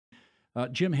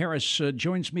Jim Harris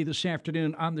joins me this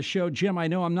afternoon on the show. Jim, I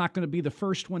know I'm not going to be the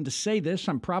first one to say this.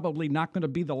 I'm probably not going to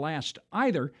be the last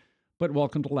either, but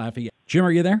welcome to Lafayette. Jim,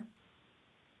 are you there?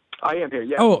 I am here,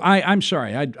 yeah. Oh, I'm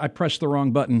sorry. I pressed the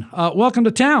wrong button. Welcome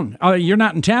to town. You're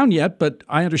not in town yet, but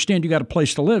I understand you got a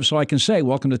place to live, so I can say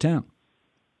welcome to town.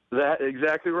 That's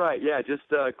exactly right. Yeah, just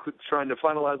trying to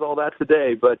finalize all that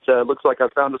today, but looks like I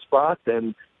found a spot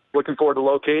and looking forward to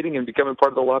locating and becoming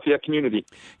part of the Lafayette community.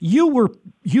 You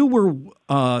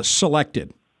were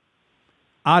selected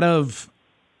out of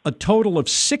a total of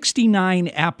 69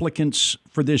 applicants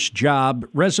for this job,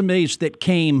 resumes that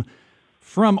came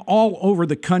from all over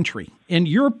the country. In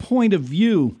your point of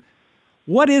view,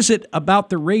 what is it about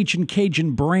the Ragin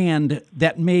Cajun brand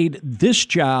that made this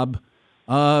job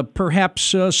perhaps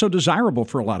so desirable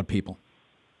for a lot of people?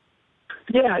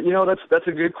 Yeah, that's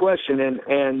a good question,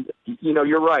 and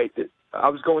you're right. I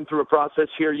was going through a process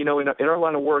here. In our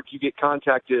line of work, you get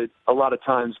contacted a lot of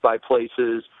times by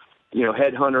places,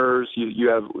 headhunters. You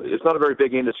have, it's not a very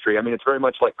big industry. I mean, it's very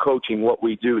much like coaching what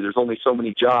we do. There's only so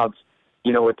many jobs,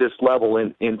 at this level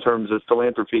in terms of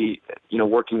philanthropy,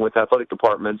 working with athletic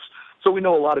departments. So we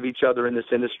know a lot of each other in this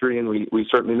industry, and we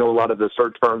certainly know a lot of the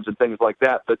search firms and things like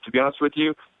that. But to be honest with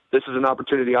you, this is an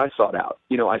opportunity I sought out.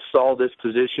 I saw this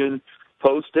position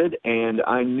posted, and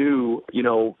I knew,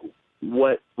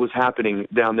 what was happening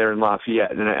down there in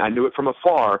Lafayette. And I knew it from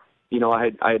afar.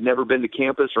 I had never been to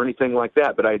campus or anything like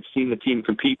that, but I had seen the team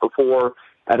compete before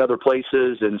at other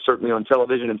places and certainly on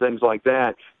television and things like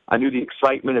that. I knew the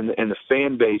excitement and the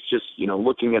fan base, just,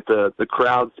 looking at the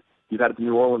crowds you've had at the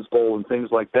New Orleans Bowl and things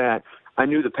like that. I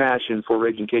knew the passion for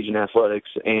Ragin Cajun Athletics,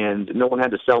 and no one had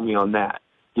to sell me on that,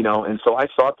 and so I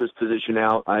sought this position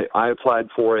out. I applied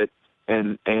for it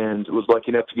and was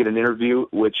lucky enough to get an interview,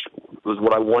 which was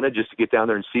what I wanted, just to get down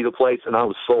there and see the place, and I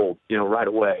was sold, right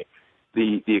away.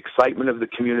 The excitement of the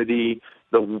community,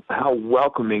 how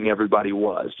welcoming everybody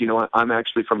was. I'm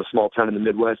actually from a small town in the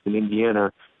Midwest in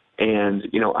Indiana, and,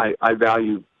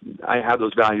 I have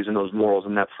those values and those morals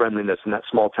and that friendliness and that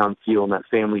small town feel and that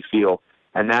family feel.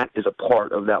 And that is a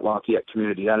part of that Lafayette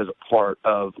community. That is a part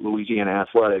of Louisiana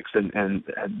athletics and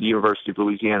the University of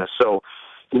Louisiana. So,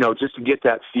 just to get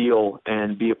that feel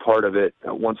and be a part of it,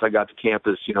 once I got to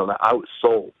campus, I was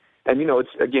sold. And, it's,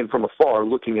 again, from afar,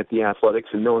 looking at the athletics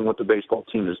and knowing what the baseball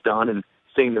team has done and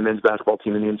seeing the men's basketball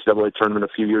team in the NCAA tournament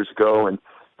a few years ago and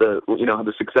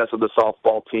the success of the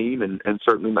softball team and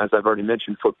certainly, as I've already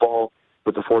mentioned, football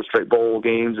with the 4 straight bowl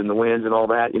games and the wins and all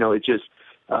that, it just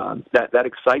that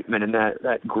excitement and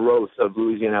that growth of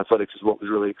Louisiana athletics is what was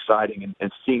really exciting.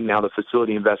 And seeing now the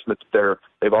facility investment that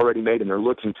they've already made and they're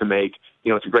looking to make,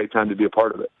 it's a great time to be a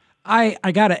part of it.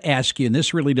 I got to ask you, and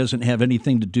this really doesn't have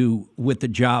anything to do with the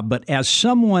job, but as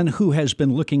someone who has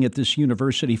been looking at this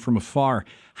university from afar,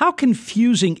 how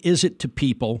confusing is it to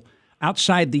people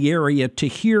outside the area to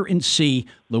hear and see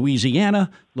Louisiana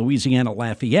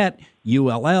Lafayette,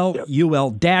 ULL,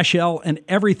 UL-L, and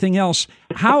everything else?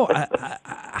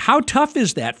 How tough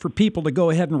is that for people to go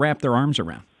ahead and wrap their arms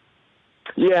around?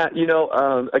 Yeah,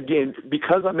 again,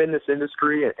 because I'm in this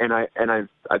industry and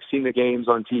I've seen the games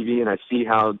on TV and I see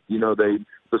how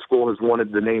the school has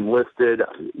wanted the name listed,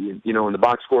 in the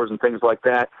box scores and things like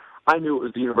that. I knew it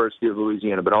was the University of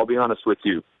Louisiana, but I'll be honest with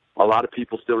you, a lot of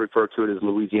people still refer to it as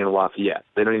Louisiana Lafayette.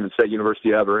 They don't even say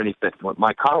University of or anything.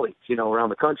 My colleagues, around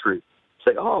the country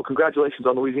say, "Oh, congratulations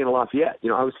on Louisiana Lafayette."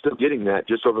 I was still getting that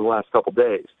just over the last couple of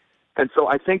days, and so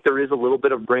I think there is a little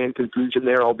bit of brand confusion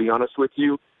there. I'll be honest with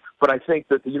you. But I think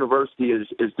that the university is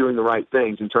doing the right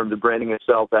things in terms of branding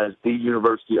itself as the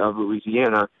University of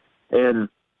Louisiana. And,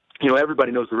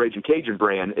 everybody knows the Ragin Cajun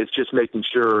brand. It's just making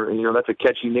sure, that's a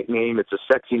catchy nickname. It's a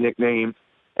sexy nickname.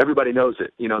 Everybody knows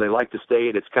it. They like to say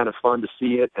it. It's kind of fun to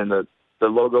see it. And the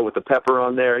logo with the pepper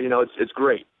on there, it's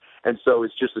great. And so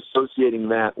it's just associating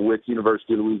that with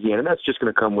University of Louisiana. And that's just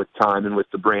going to come with time and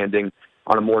with the branding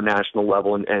on a more national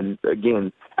level. And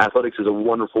again, athletics is a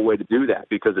wonderful way to do that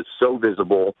because it's so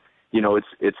visible.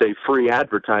 It's a free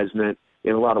advertisement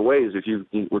in a lot of ways. If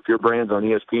your brand's on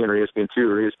ESPN or ESPN2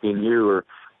 or ESPNU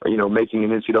or making an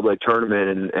NCAA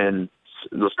tournament and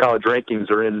those college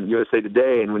rankings are in USA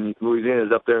Today, and when Louisiana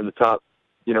is up there in the top,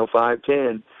 5,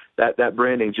 10, that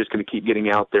branding is just going to keep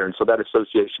getting out there. And so that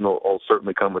association will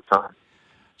certainly come with time.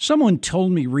 Someone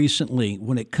told me recently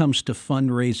when it comes to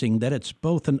fundraising that it's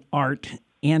both an art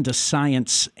and a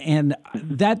science, and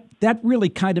that really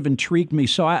kind of intrigued me.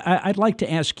 So I'd like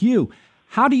to ask you,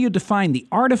 how do you define the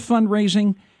art of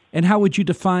fundraising, and how would you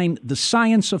define the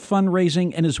science of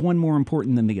fundraising, and is one more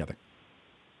important than the other?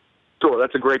 Sure,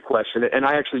 that's a great question, and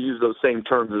I actually use those same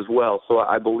terms as well, so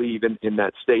I believe in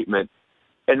that statement.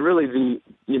 And really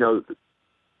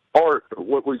art,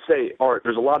 what we say art,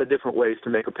 there's a lot of different ways to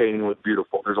make a painting look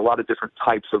beautiful. There's a lot of different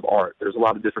types of art. There's a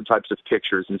lot of different types of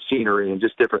pictures and scenery and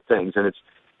just different things. And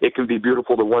it can be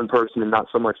beautiful to one person and not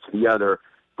so much to the other,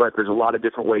 but there's a lot of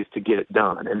different ways to get it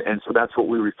done. And so that's what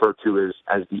we refer to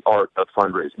as the art of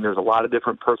fundraising. There's a lot of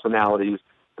different personalities.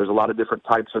 There's a lot of different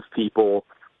types of people.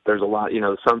 There's a lot,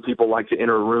 some people like to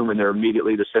enter a room and they're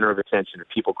immediately the center of attention. And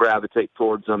people gravitate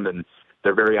towards them and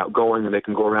they're very outgoing and they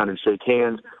can go around and shake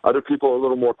hands. Other people are a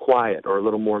little more quiet or a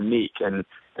little more meek and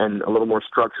a little more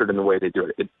structured in the way they do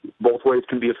it. Both ways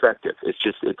can be effective. It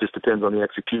just depends on the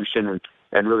execution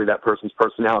and really that person's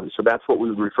personality. So that's what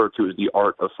we would refer to as the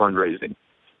art of fundraising.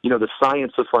 The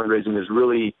science of fundraising is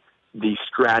really the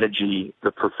strategy,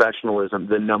 the professionalism,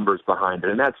 the numbers behind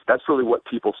it. And that's really what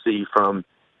people see from,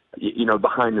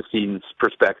 behind the scenes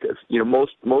perspective.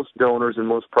 Most donors and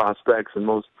most prospects and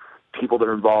most people that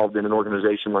are involved in an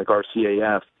organization like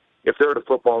RCAF, if they're at a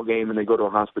football game and they go to a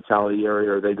hospitality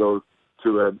area or they go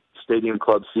to a stadium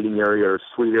club seating area or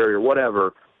suite area or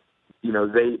whatever, they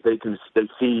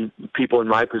see people in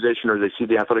my position or they see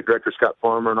the athletic director, Scott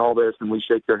Farmer, and all this, and we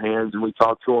shake their hands and we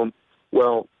talk to them.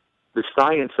 Well, the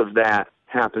science of that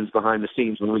happens behind the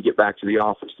scenes when we get back to the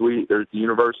office. There's the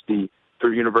university,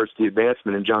 through University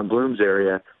Advancement in John Bloom's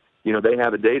area, they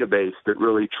have a database that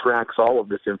really tracks all of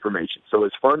this information. So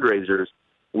as fundraisers,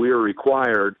 we are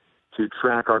required to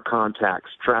track our contacts,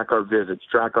 track our visits,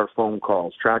 track our phone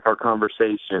calls, track our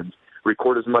conversations,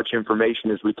 record as much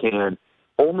information as we can,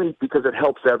 only because it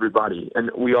helps everybody.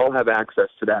 And we all have access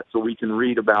to that, so we can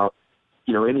read about,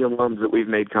 any alums that we've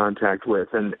made contact with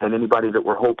and anybody that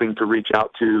we're hoping to reach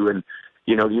out to. And,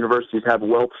 the universities have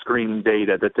wealth screening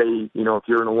data that they, if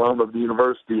you're an alum of the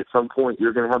university, at some point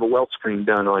you're going to have a wealth screen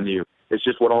done on you. It's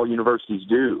just what all universities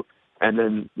do. And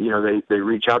then, they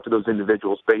reach out to those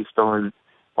individuals based on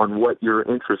what your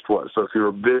interest was. So if you're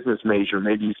a business major,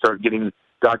 maybe you start getting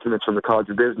documents from the College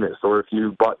of Business. Or if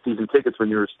you bought season tickets when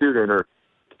you were a student or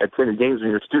attended games when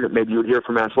you were a student, maybe you would hear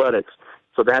from athletics.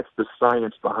 So that's the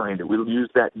science behind it. We'll use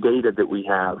that data that we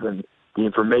have and the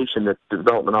information that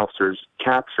development officers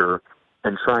capture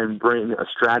and try and bring a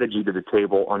strategy to the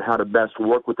table on how to best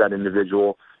work with that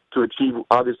individual to achieve,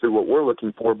 obviously, what we're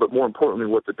looking for, but more importantly,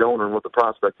 what the donor and what the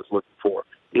prospect is looking for.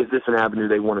 Is this an avenue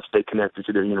they want to stay connected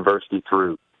to their university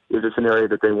through? Is this an area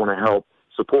that they want to help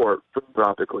support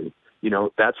philanthropically?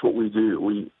 That's what we do.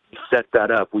 We set that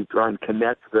up. We try and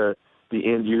connect the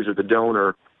end user, the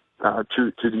donor,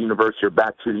 to the university or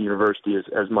back to the university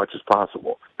as much as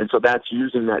possible. And so that's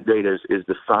using that data is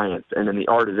the science. And then the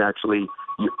art is actually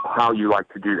how you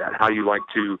like to do that, how you like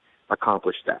to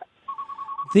accomplish that.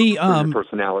 The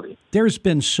personality. There's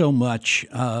been so much,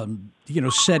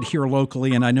 said here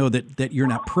locally, and I know that you're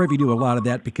not privy to a lot of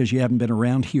that because you haven't been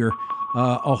around here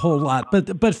a whole lot.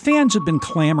 But fans have been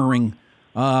clamoring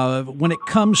when it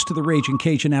comes to the Ragin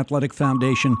Cajun Athletic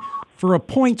Foundation for a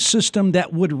point system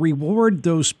that would reward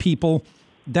those people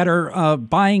that are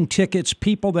buying tickets,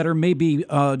 people that are maybe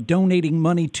donating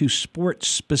money to sports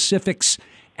specifics,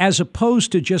 as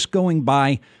opposed to just going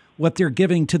by what they're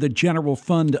giving to the general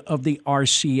fund of the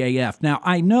RCAF. Now,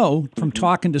 I know from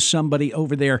talking to somebody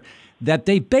over there that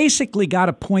they basically got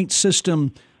a point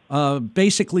system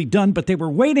basically done, but they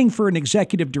were waiting for an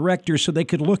executive director so they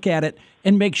could look at it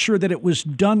and make sure that it was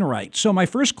done right. So my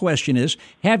first question is,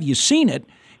 have you seen it?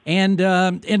 And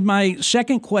my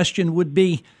second question would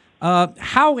be,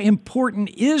 how important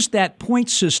is that point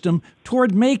system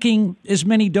toward making as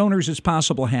many donors as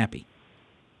possible happy?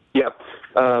 Yeah.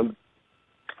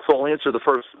 So I'll answer the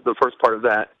first part of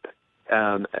that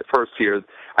at first here.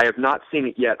 I have not seen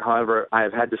it yet. However, I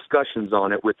have had discussions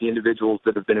on it with the individuals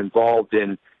that have been involved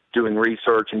in doing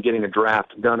research and getting a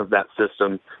draft done of that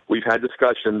system. We've had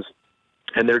discussions,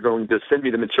 and they're going to send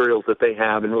me the materials that they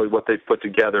have and really what they've put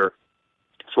together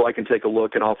so I can take a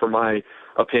look and offer my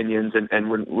opinions,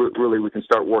 and really we can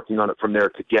start working on it from there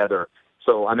together.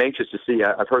 So I'm anxious to see.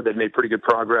 I've heard they've made pretty good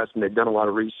progress, and they've done a lot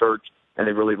of research, and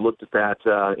they really looked at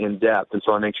that in depth. And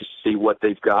so I'm anxious to see what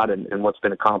they've got and what's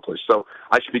been accomplished. So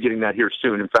I should be getting that here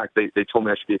soon. In fact, they told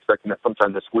me I should be expecting that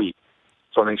sometime this week.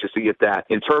 So I'm anxious to get that.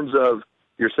 In terms of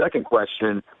your second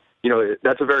question,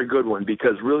 that's a very good one,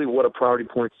 because really what a priority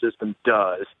point system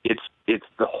does, it's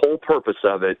the whole purpose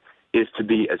of it is to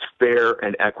be as fair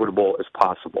and equitable as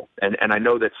possible. And I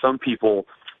know that some people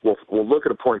will look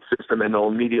at a point system and they'll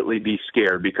immediately be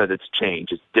scared because it's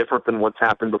changed. It's different than what's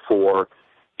happened before.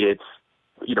 It's,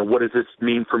 what does this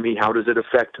mean for me? How does it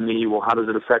affect me? Well, how does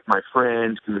it affect my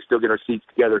friends? Can we still get our seats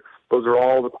together? Those are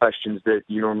all the questions that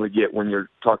you normally get when you're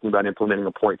talking about implementing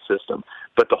a point system.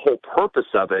 But the whole purpose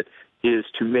of it is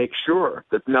to make sure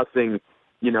that nothing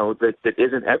that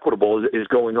isn't equitable is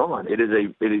going on. It is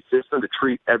a system to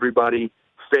treat everybody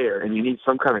fair, and you need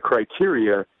some kind of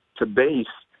criteria to base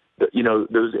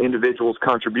those individuals'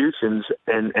 contributions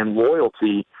and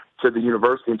loyalty to the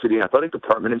university and to the athletic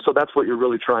department. And so that's what you're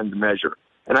really trying to measure.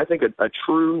 And I think a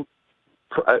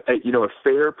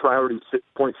fair priority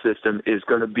point system is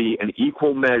going to be an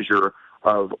equal measure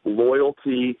of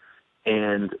loyalty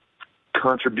and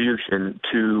contribution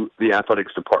to the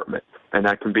athletics department. And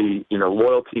that can be,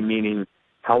 loyalty meaning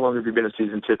how long have you been a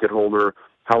season ticket holder?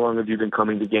 How long have you been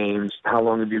coming to games? How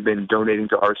long have you been donating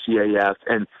to RCAF?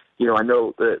 And, I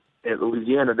know that at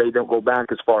Louisiana, they don't go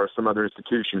back as far as some other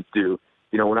institutions do.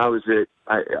 When I was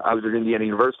at Indiana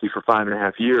University for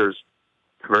 5.5 years,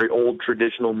 a very old,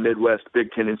 traditional Midwest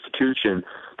Big Ten institution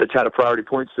that's had a priority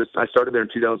point system. I started there in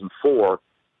 2004,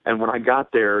 and when I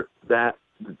got there,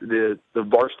 the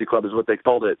varsity club is what they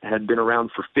called it, had been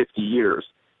around for 50 years,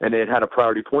 and it had a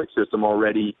priority point system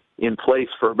already in place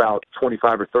for about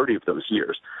 25 or 30 of those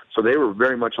years. So they were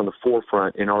very much on the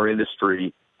forefront in our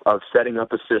industry of setting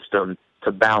up a system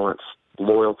to balance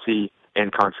loyalty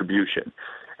and contribution.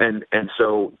 And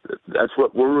so that's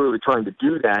what we're really trying to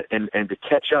do, that and to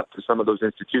catch up to some of those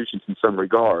institutions in some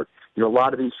regard. A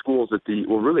lot of these schools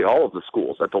really all of the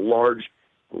schools at the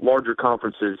larger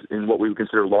conferences, in what we would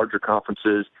consider larger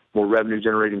conferences, more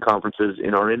revenue-generating conferences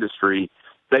in our industry,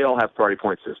 they all have priority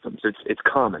point systems. It's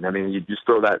common. I mean, you just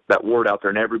throw that word out there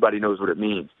and everybody knows what it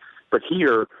means. But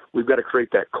here, we've got to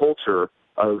create that culture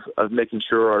of making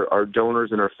sure our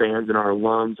donors and our fans and our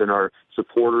alums and our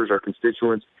supporters, our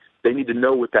constituents, they need to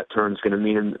know what that term is going to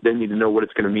mean, and they need to know what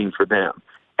it's going to mean for them.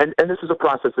 And this is a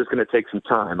process that's going to take some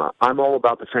time. I'm all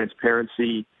about the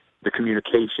transparency, the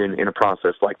communication in a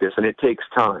process like this, and it takes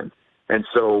time. And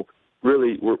so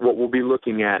really what we'll be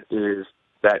looking at is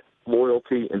that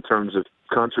loyalty in terms of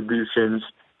contributions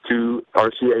to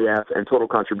RCAF and total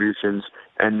contributions,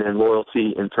 and then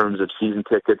loyalty in terms of season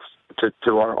tickets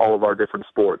to all of our different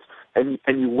sports. And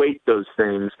you weight those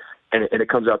things, and it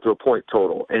comes out to a point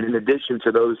total. And in addition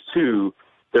to those two,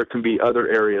 there can be other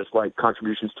areas like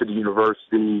contributions to the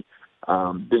university,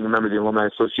 being a member of the Alumni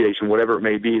Association, whatever it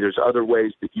may be. There's other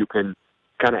ways that you can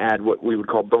kind of add what we would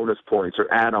call bonus points or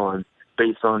add-ons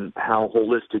based on how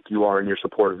holistic you are in your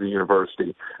support of the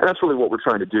university. And that's really what we're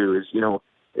trying to do is,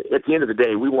 at the end of the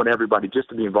day, we want everybody just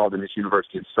to be involved in this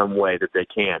university in some way that they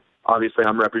can. Obviously,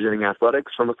 I'm representing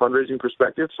athletics from a fundraising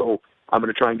perspective, so I'm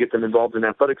going to try and get them involved in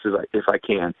athletics if I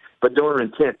can. But donor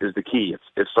intent is the key.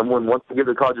 If someone wants to give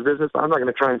to the College of Business, I'm not going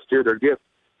to try and steer their gift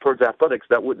towards athletics.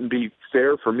 That wouldn't be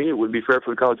fair for me. It wouldn't be fair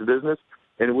for the College of Business,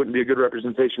 and it wouldn't be a good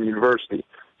representation of the university.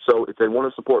 So if they want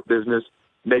to support business,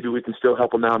 maybe we can still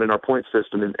help them out in our point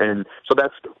system. And so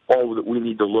that's all that we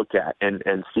need to look at and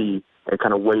see and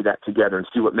kind of weigh that together and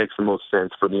see what makes the most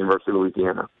sense for the University of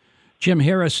Louisiana. Jim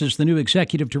Harris is the new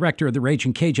executive director of the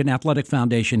Ragin Cajun Athletic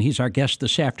Foundation. He's our guest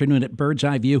this afternoon at Bird's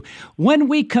Eye View. When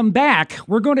we come back,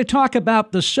 we're going to talk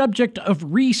about the subject of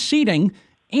reseeding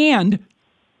and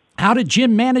how did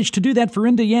Jim manage to do that for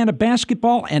Indiana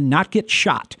basketball and not get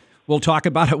shot. We'll talk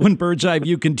about it when Bird's Eye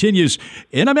View continues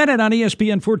in a minute on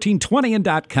ESPN 1420 and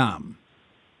 .com.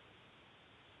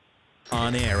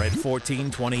 On air at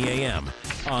 1420 a.m.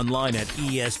 Online at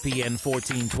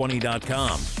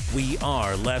ESPN1420.com. We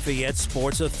are Lafayette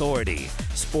Sports Authority.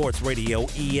 Sports Radio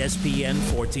ESPN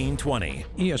 1420.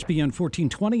 ESPN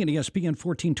 1420 and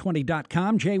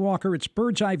ESPN1420.com. Jay Walker, it's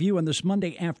Bird's Eye View on this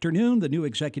Monday afternoon. The new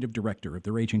executive director of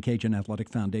the Ragin Cajun Athletic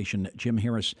Foundation, Jim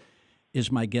Harris,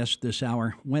 is my guest this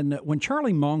hour. When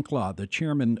Charlie Monclaw, the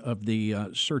chairman of the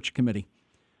search committee,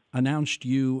 announced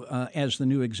you as the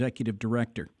new executive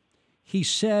director, he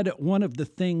said one of the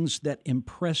things that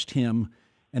impressed him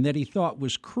and that he thought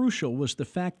was crucial was the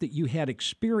fact that you had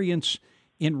experience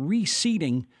in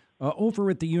reseeding over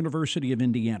at the University of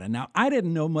Indiana. Now, I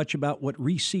didn't know much about what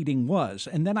reseeding was,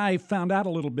 and then I found out a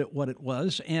little bit what it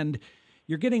was, and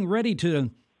you're getting ready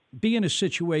to be in a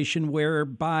situation where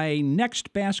by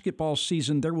next basketball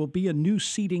season there will be a new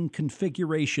seating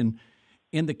configuration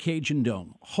in the Cajun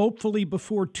Dome. Hopefully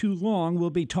before too long we'll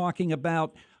be talking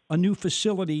about a new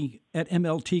facility at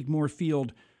ML Teague-Moore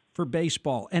Field for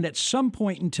baseball. And at some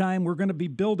point in time, we're going to be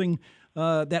building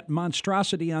that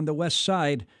monstrosity on the west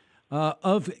side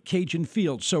of Cajun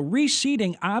Field. So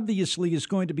reseeding obviously is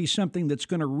going to be something that's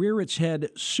going to rear its head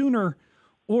sooner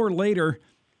or later.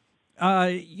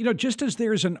 Just as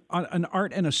there's an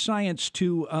art and a science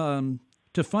to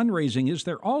fundraising, is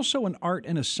there also an art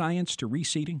and a science to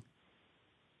reseeding?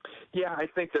 Yeah, I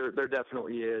think there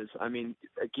definitely is. I mean,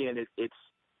 again,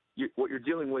 what you're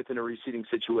dealing with in a reseating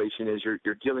situation is you're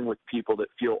dealing with people that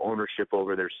feel ownership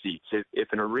over their seats. If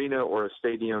an arena or a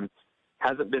stadium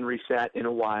hasn't been reset in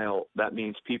a while. That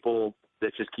means people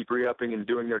that just keep re-upping and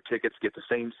doing their tickets get the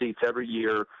same seats every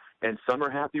year, and some are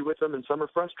happy with them and some are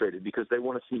frustrated because they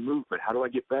want to see movement. How do I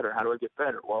get better? How do I get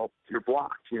better? Well, you're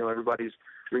blocked. Everybody's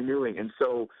renewing. And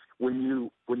so when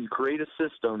you create a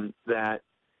system that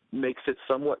makes it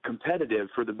somewhat competitive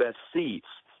for the best seats,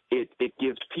 it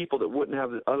gives people that wouldn't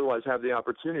otherwise have the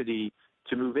opportunity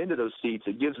to move into those seats.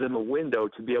 It gives them a window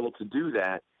to be able to do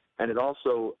that. And it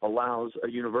also allows a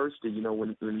university,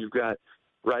 when you've got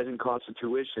rising costs of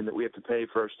tuition that we have to pay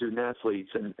for our student athletes,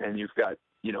 and you've got,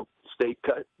 state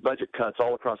budget cuts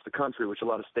all across the country, which a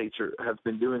lot of states have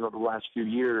been doing over the last few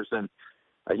years. And,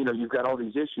 you've got all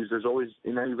these issues. There's always,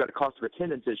 you've got a cost of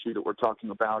attendance issue that we're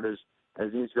talking about as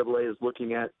the NCAA is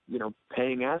looking at,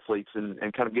 paying athletes and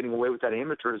kind of getting away with that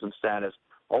amateurism status.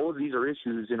 All of these are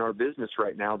issues in our business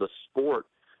right now, the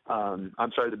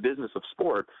business of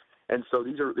sport. And so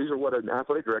these are what an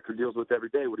athletic director deals with every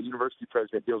day, what a university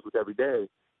president deals with every day.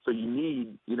 So you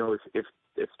need,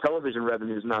 if television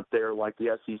revenue is not there like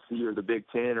the SEC or the Big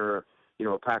Ten or,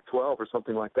 a Pac-12 or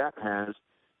something like that has,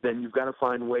 then you've got to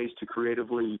find ways to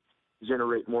creatively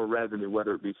generate more revenue,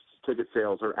 whether it be ticket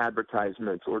sales or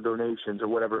advertisements or donations or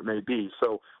whatever it may be.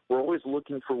 So we're always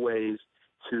looking for ways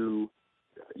to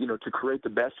create the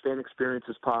best fan experience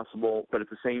as possible, but at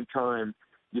the same time,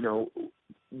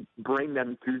 bring that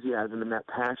enthusiasm and that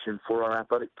passion for our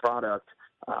athletic product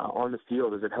on the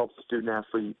field as it helps the student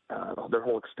athlete, their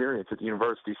whole experience at the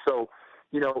university. So,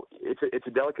 it's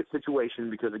a delicate situation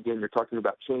because, again, you're talking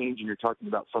about change and you're talking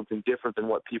about something different than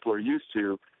what people are used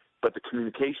to, but the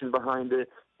communication behind it,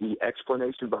 the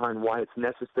explanation behind why it's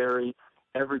necessary,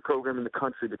 every program in the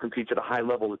country that competes at a high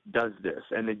level does this,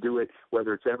 and they do it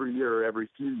whether it's every year or every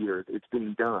few years, it's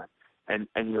being done. And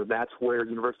that's where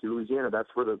University of Louisiana, that's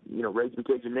where the, Ragin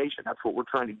Cajun Nation, that's what we're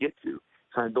trying to get to,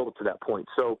 trying to build it to that point.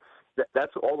 So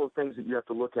that's all the things that you have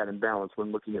to look at and balance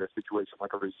when looking at a situation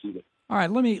like a reseeding. All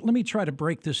right, let me try to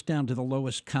break this down to the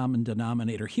lowest common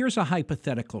denominator. Here's a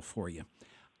hypothetical for you.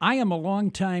 I am a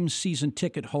longtime season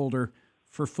ticket holder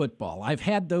for football. I've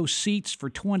had those seats for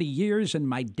 20 years, and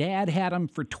my dad had them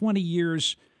for 20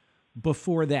 years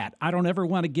before that. I don't ever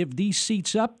want to give these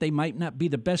seats up. They might not be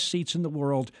the best seats in the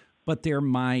world, but they're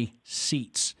my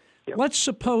seats. Yep. Let's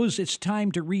suppose it's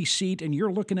time to reseat, and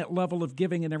you're looking at level of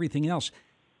giving and everything else.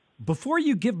 Before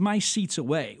you give my seats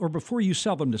away, or before you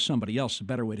sell them to somebody else, a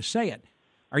better way to say it,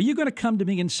 are you going to come to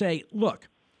me and say, look,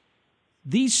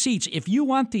 these seats, if you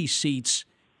want these seats,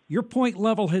 your point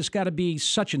level has got to be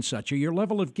such and such, or your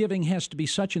level of giving has to be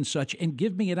such and such, and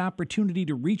give me an opportunity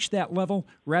to reach that level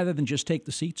rather than just take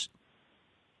the seats?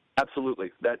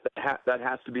 Absolutely. That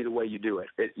has to be the way you do it.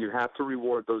 You have to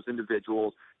reward those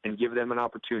individuals and give them an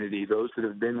opportunity, those that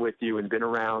have been with you and been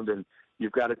around, and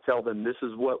you've got to tell them this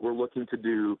is what we're looking to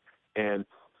do, and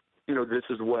this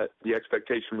is what the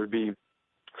expectation would be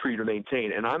for you to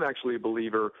maintain. And I'm actually a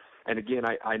believer, and again,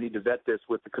 I need to vet this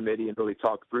with the committee and really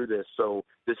talk through this, so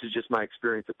this is just my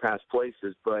experience at past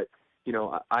places, but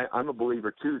I'm a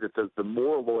believer too that the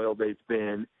more loyal they've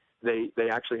been, they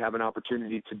actually have an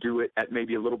opportunity to do it at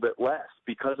maybe a little bit less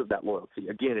because of that loyalty.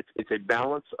 Again, it's a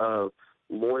balance of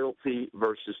loyalty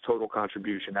versus total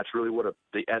contribution. That's really what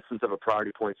the essence of a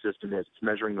priority point system is. It's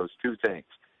measuring those two things.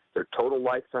 Their total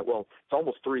lifetime, well, it's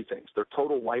almost three things. Their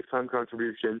total lifetime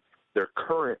contribution, their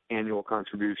current annual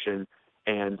contribution,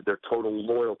 and their total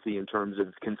loyalty in terms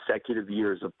of consecutive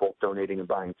years of both donating and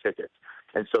buying tickets.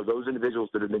 And so those individuals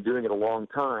that have been doing it a long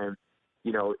time,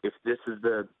 if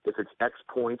it's X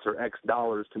points or X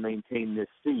dollars to maintain this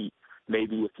seat,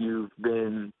 maybe if you've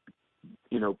been,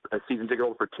 a season ticket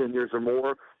holder for 10 years or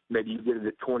more, maybe you get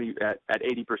it at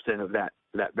 80% of that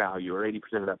value or 80%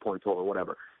 of that point total or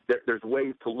whatever. There's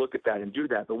ways to look at that and do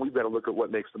that, but we've got to look at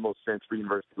what makes the most sense for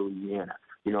University of Louisiana.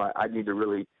 I need to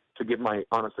really, to give my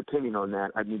honest opinion on that,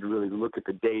 I need to really look at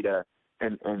the data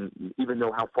and even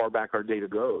know how far back our data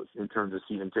goes in terms of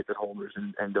season ticket holders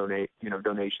and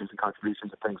donations and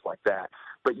contributions and things like that.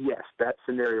 But yes, that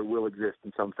scenario will exist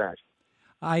in some fashion.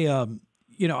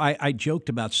 I joked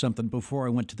about something before I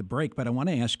went to the break, but I want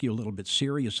to ask you a little bit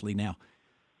seriously now.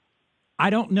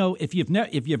 I don't know if you've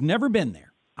never been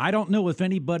there. I don't know if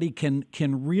anybody can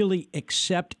really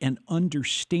accept and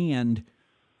understand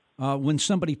when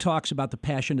somebody talks about the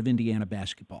passion of Indiana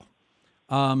basketball.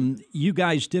 You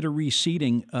guys did a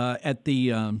reseeding at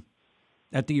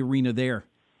the arena there,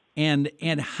 and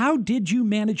how did you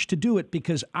manage to do it?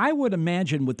 Because I would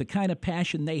imagine with the kind of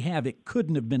passion they have, it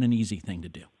couldn't have been an easy thing to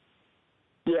do.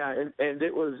 Yeah, and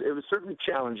it was certainly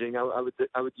challenging. I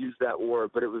would use that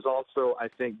word, but it was also, I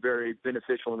think, very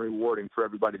beneficial and rewarding for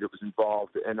everybody that was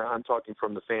involved. And I'm talking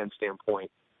from the fan standpoint.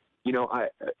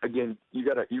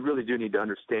 you really do need to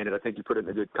understand it. I think you put it in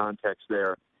a good context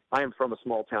there. I am from a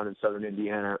small town in southern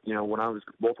Indiana.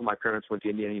 Both of my parents went to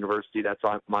Indiana University. That's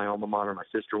my alma mater. My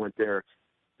sister went there.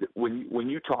 When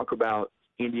you talk about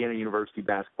Indiana University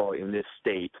basketball in this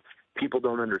state, people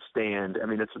don't understand. I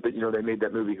mean, they made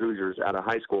that movie Hoosiers out of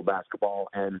high school basketball,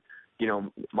 and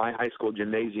my high school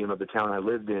gymnasium of the town I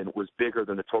lived in was bigger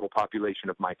than the total population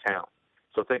of my town.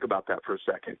 So think about that for a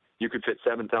second. You could fit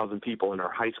 7,000 people in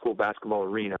our high school basketball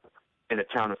arena in a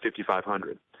town of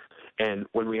 5,500. And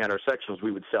when we had our sectionals,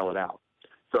 we would sell it out.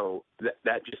 So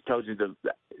that just tells you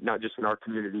not just in our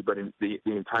community, but in the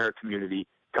entire community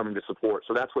coming to support.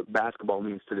 So that's what basketball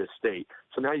means to this state.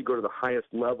 So now you go to the highest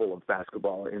level of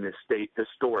basketball in this state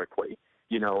historically,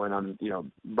 and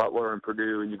Butler and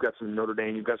Purdue, and you've got some Notre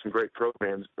Dame, you've got some great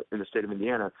programs in the state of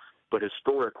Indiana, but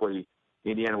historically,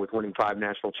 Indiana with winning 5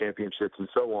 national championships and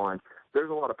so on,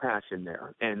 there's a lot of passion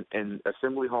there. And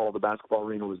Assembly Hall, the basketball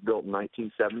arena, was built in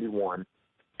 1971,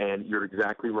 and you're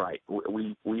exactly right.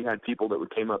 We had people that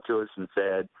came up to us and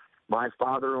said, my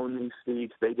father owned these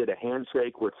seats. They did a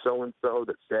handshake with so-and-so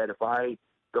that said if I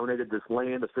donated this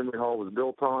land Assembly Hall was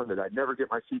built on, that I'd never get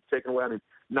my seats taken away. I mean,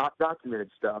 not documented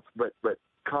stuff, but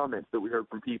comments that we heard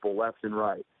from people left and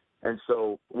right. And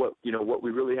so what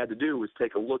we really had to do was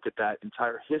take a look at that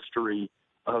entire history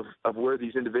of where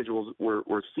these individuals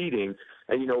were seating.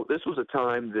 And, this was a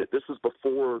time this was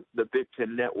before the Big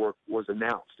Ten Network was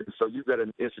announced. And so you've got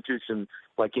an institution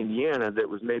like Indiana that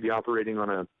was maybe operating on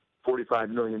a $45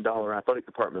 million athletic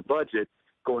department budget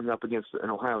going up against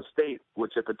an Ohio State,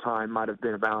 which at the time might have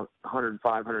been about $105,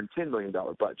 $110 million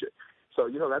budget. So,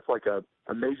 that's like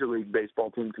a Major League Baseball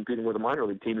team competing with a minor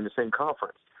league team in the same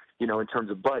conference, in terms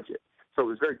of budget. So it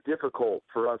was very difficult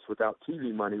for us without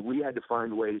TV money. We had to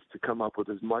find ways to come up with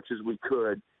as much as we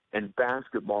could, and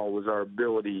basketball was our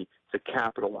ability to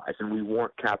capitalize, and we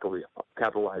weren't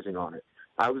capitalizing on it.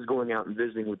 I was going out and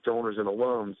visiting with donors and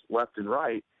alums left and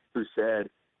right who said,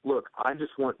 look, I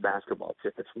just want basketball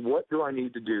tickets. What do I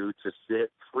need to do to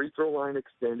sit free throw line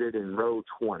extended in row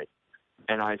 20?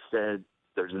 And I said,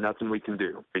 there's nothing we can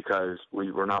do because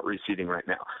we're not reseating right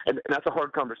now. And that's a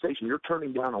hard conversation. You're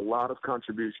turning down a lot of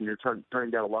contribution. You're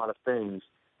turning down a lot of things.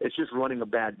 It's just running a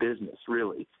bad business,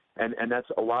 really. And that's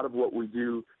a lot of what we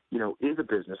do, is a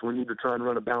business. We need to try and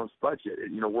run a balanced budget.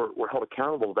 We're held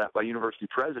accountable to that by university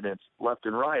presidents left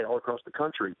and right all across the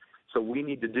country. So we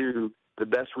need to do the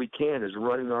best we can as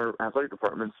running our athletic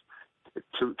departments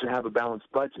to have a balanced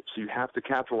budget. So you have to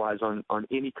capitalize on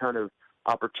any kind of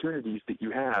opportunities that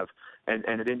you have. And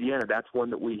at Indiana, that's one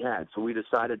that we had. So we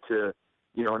decided to,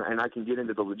 and I can get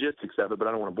into the logistics of it, but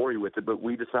I don't want to bore you with it, but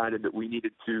we decided that we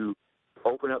needed to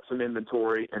open up some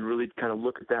inventory and really kind of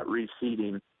look at that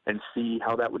reseeding and see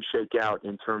how that would shake out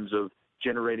in terms of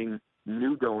generating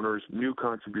new donors, new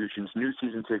contributions, new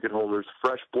season ticket holders,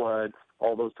 fresh blood,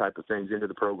 all those type of things into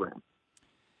the program.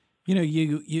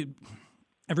 You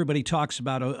everybody talks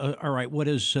about, all right, what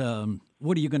are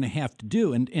you going to have to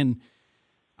do? And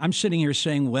I'm sitting here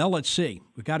saying, well, let's see.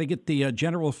 We've got to get the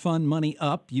general fund money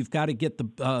up. You've got to get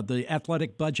the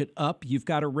athletic budget up. You've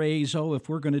got to raise, if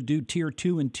we're going to do Tier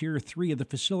 2 and Tier 3 of the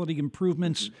facility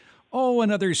improvements,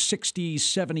 another $60,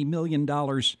 $70 million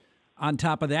on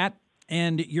top of that.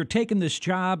 And you're taking this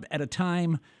job at a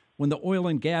time when the oil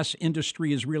and gas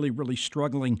industry is really, really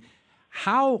struggling.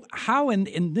 How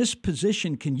in this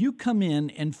position can you come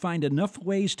in and find enough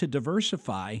ways to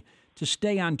diversify to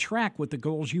stay on track with the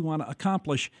goals you want to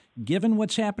accomplish, given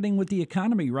what's happening with the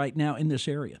economy right now in this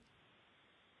area?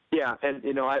 Yeah, and,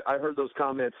 I heard those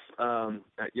comments. I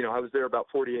was there about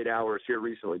 48 hours here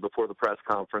recently before the press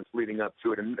conference leading up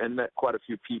to it and met quite a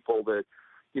few people that,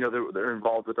 they're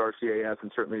involved with RCAF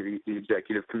and certainly the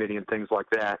executive committee and things like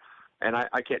that. And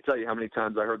I can't tell you how many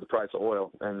times I heard the price of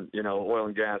oil and, oil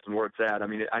and gas and where it's at. I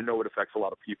mean, I know it affects a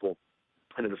lot of people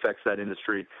and it affects that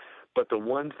industry. But the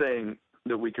one thing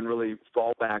that we can really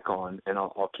fall back on, and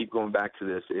I'll keep going back to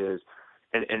this, is,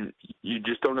 and you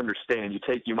just don't understand.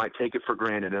 You might take it for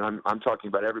granted, and I'm talking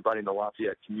about everybody in the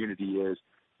Lafayette community, is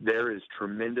there is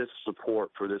tremendous support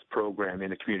for this program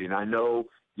in the community. And I know,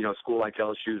 a school like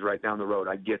LSU is right down the road.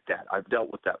 I get that. I've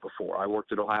dealt with that before. I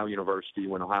worked at Ohio University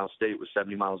when Ohio State was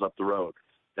 70 miles up the road.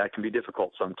 That can be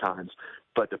difficult sometimes.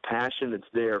 But the passion that's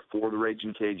there for the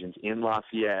Ragin Cajuns in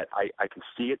Lafayette, I can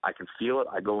see it. I can feel it.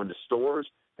 I go into stores,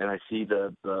 and I see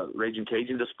the Ragin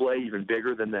Cajun display even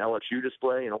bigger than the LSU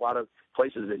display in a lot of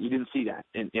places that you didn't see that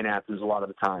in Athens a lot of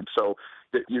the time. So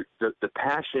the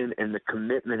passion and the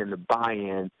commitment and the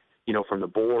buy-in, from the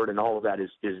board and all of that is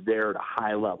there at a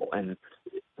high level. And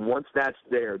once that's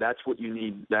there, that's what you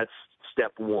need. That's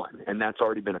step one, and that's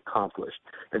already been accomplished.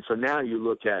 And so now you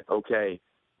look at, okay,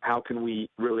 how can we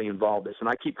really involve this? And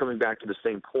I keep coming back to the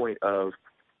same point of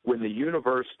when the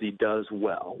university does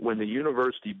well, when the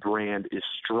university brand is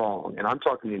strong, and I'm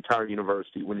talking the entire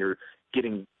university, when you're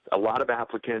getting a lot of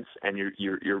applicants and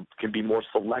you can be more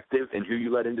selective in who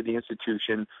you let into the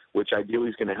institution, which ideally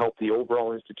is going to help the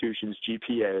overall institution's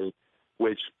GPA,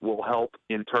 which will help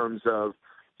in terms of,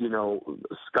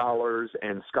 scholars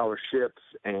and scholarships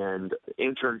and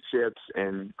internships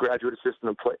and graduate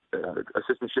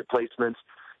assistantship placements,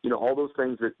 all those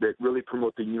things that really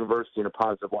promote the university in a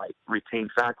positive light. Retain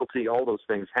faculty, all those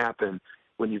things happen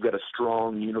when you've got a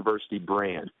strong university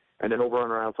brand. And then over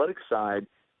on our athletic side,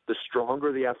 the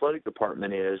stronger the athletic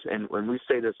department is, and when we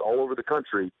say this all over the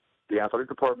country, the athletic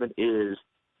department is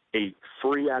a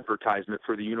free advertisement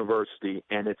for the university,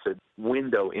 and it's a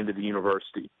window into the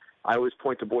university. I always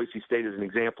point to Boise State as an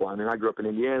example. I mean, I grew up in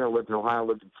Indiana, lived in Ohio,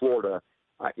 lived in Florida.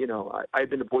 I've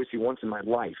been to Boise once in my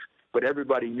life, but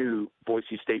everybody knew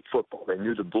Boise State football. They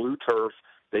knew the blue turf.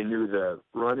 They knew the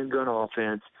run-and-gun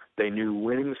offense. They knew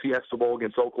winning the Fiesta Bowl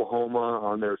against Oklahoma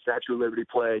on their Statue of Liberty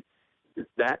play.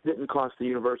 That didn't cost the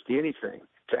university anything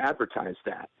to advertise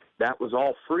that. That was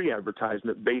all free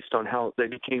advertisement based on how they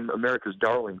became America's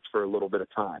darlings for a little bit of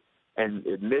time. And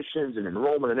admissions and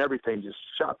enrollment and everything just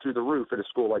shot through the roof at a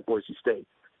school like Boise State.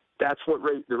 That's what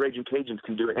the Ragin Cajuns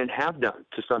can do and have done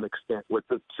to some extent with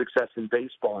the success in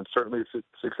baseball and certainly the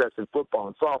success in football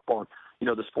and softball and,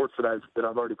 the sports that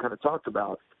I've already kind of talked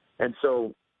about. And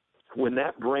so when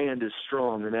that brand is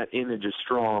strong and that image is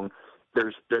strong,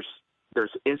 there's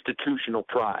institutional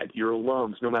pride. Your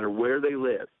alums, no matter where they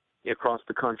live across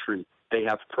the country, they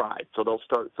have pride. So they'll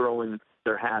start throwing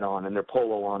their hat on and their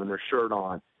polo on and their shirt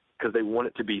on because they want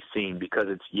it to be seen because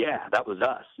it's, that was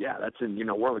us. Yeah, that's in,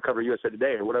 we're on the cover of USA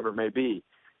Today or whatever it may be.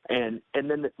 And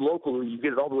then locally, you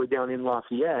get it all the way down in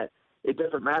Lafayette. It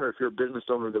doesn't matter if you're a business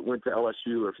owner that went to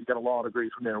LSU or if you got a law degree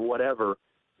from there or whatever.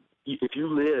 If you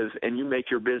live and you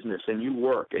make your business and you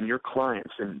work and your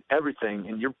clients and everything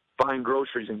and you're buying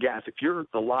groceries and gas, if you're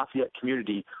the Lafayette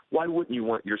community, why wouldn't you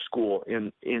want your school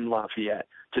in Lafayette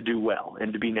to do well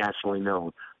and to be nationally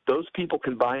known? Those people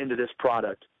can buy into this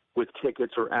product with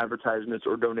tickets or advertisements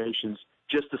or donations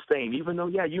just the same, even though,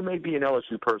 you may be an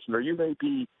LSU person or you may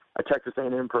be a Texas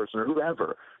A&M person or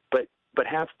whoever, but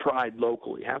have pride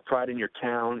locally. Have pride in your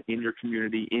town, in your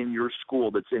community, in your school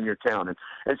that's in your town.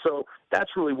 And so that's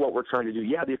really what we're trying to do.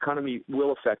 Yeah, the economy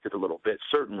will affect it a little bit,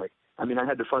 certainly. I mean, I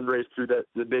had to fundraise through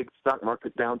the big stock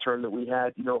market downturn that we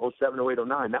had, 07, 08,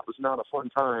 09. That was not a fun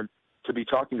time to be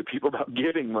talking to people about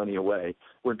giving money away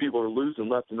when people are losing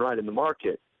left and right in the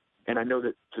market. And I know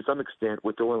that to some extent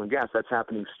with the oil and gas, that's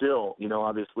happening still,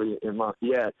 obviously in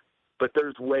Lafayette. But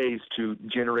there's ways to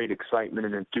generate excitement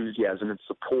and enthusiasm and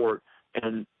support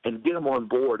and get them on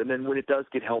board. And then when it does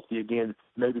get healthy again,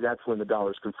 maybe that's when the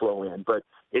dollars can flow in. But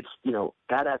it's,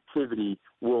 that activity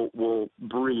will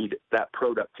breed that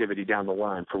productivity down the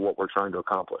line for what we're trying to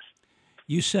accomplish.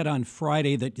 You said on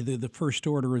Friday that the first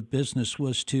order of business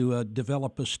was to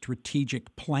develop a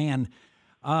strategic plan.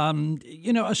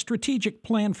 A strategic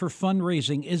plan for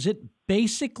fundraising, is it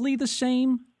basically the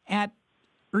same at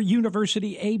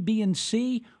University A, B, and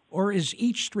C, or is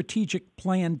each strategic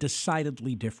plan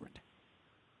decidedly different?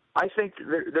 I think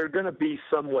they're going to be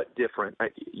somewhat different.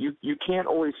 You can't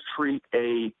always treat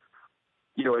a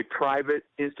private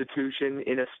institution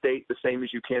in a state the same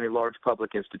as you can a large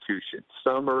public institution.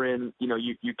 Some are in,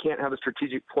 you can't have a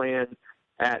strategic plan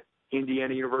at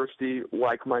Indiana University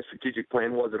like my strategic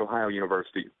plan was at Ohio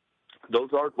University. Those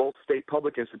are both state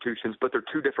public institutions, but they're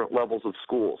two different levels of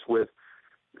schools with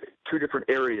two different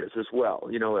areas as well.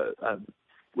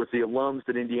 With the alums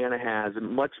that Indiana has,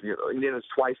 and Indiana's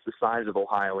twice the size of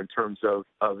Ohio in terms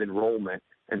of enrollment,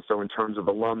 and so in terms of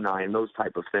alumni and those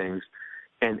type of things,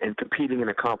 and competing in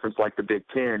a conference like the Big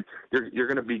Ten, you're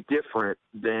going to be different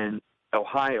than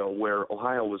Ohio, where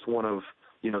Ohio was one of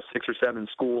 6 or 7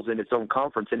 schools in its own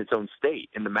conference in its own state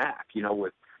in the MAC,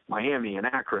 with Miami and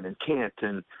Akron and Kent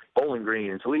and Bowling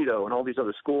Green and Toledo and all these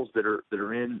other schools that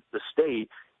are in the state,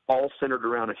 all centered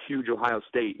around a huge Ohio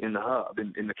State in the hub,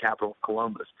 in the capital of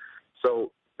Columbus.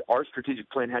 So our strategic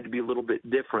plan had to be a little bit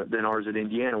different than ours at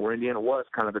Indiana, where Indiana was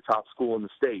kind of the top school in the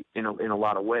state in a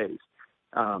lot of ways.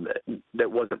 That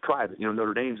wasn't private.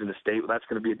 Notre Dame's in the state. Well, that's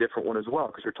going to be a different one as well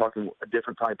because you're talking a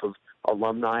different type of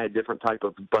alumni, a different type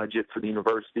of budget for the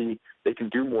university. They can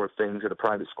do more things at a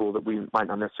private school that we might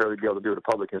not necessarily be able to do at a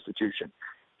public institution.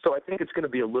 So I think it's going to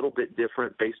be a little bit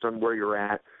different based on where you're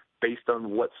at, based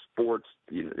on what sports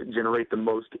generate the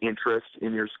most interest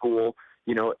in your school.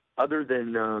 Other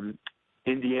than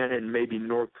Indiana and maybe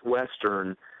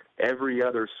Northwestern every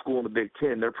other school in the Big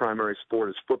Ten, their primary sport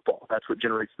is football. That's what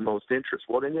generates the most interest.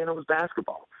 Well, Indiana was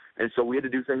basketball. And so we had to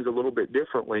do things a little bit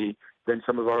differently than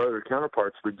some of our other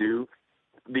counterparts would do,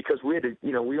 because we had to,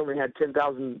 we only had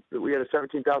 10,000, we had a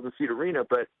 17,000 seat arena,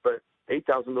 but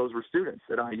 8,000 of those were students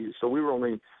at IU. So we were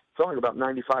only selling about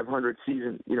 9,500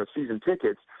 season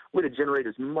tickets. We had to generate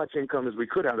as much income as we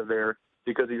could out of there,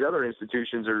 because these other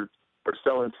institutions are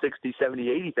selling 60, 70,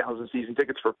 80,000 season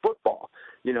tickets for football,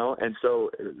 and so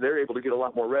they're able to get a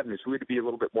lot more revenue. So we had to be a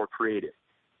little bit more creative.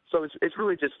 So it's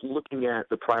really just looking at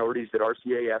the priorities that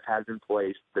RCAF has in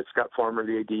place, that Scott Farmer,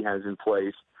 the AD, has in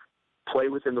place, play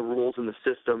within the rules and the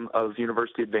system of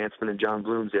university advancement in John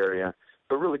Bloom's area,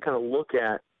 but really kind of look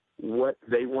at what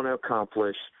they want to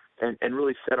accomplish and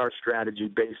really set our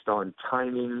strategy based on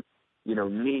timing,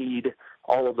 need,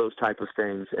 all of those type of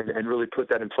things, and really put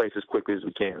that in place as quickly as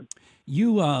we can.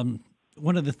 You,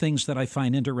 one of the things that I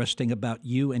find interesting about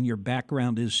you and your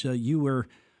background is you were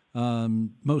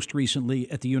most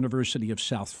recently at the University of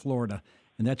South Florida,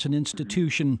 and that's an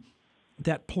institution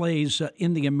that plays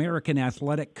in the American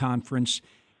Athletic Conference,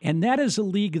 and that is a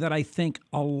league that I think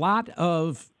a lot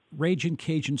of Ragin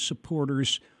Cajun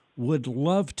supporters would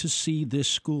love to see this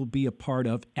school be a part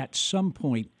of at some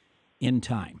point in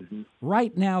time. Mm-hmm.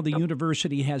 Right now, the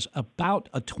university has about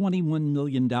a $21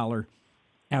 million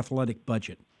athletic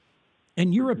budget.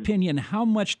 In your opinion, how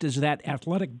much does that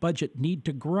athletic budget need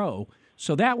to grow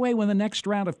so that way when the next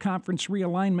round of conference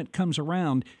realignment comes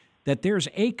around, that there's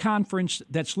a conference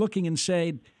that's looking and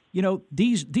saying,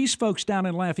 these folks down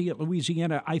in Lafayette,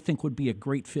 Louisiana, I think would be a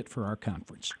great fit for our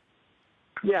conference?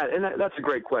 Yeah, and that's a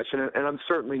great question, and I'm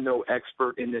certainly no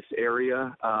expert in this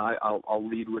area. I'll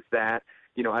lead with that.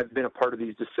 I've been a part of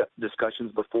these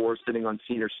discussions before, sitting on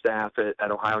senior staff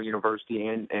at Ohio University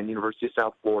and University of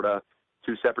South Florida,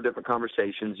 two separate different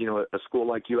conversations. A school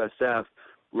like USF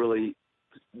really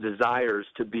desires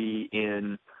to be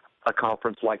in a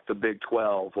conference like the Big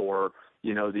 12 or,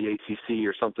 the ACC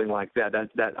or something like that.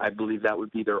 That I believe that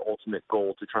would be their ultimate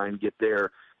goal, to try and get there.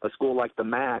 A school like the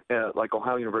MAC, like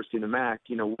Ohio University and the MAC,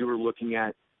 we were looking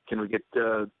at, can we get,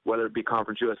 whether it be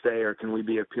Conference USA or can we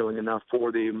be appealing enough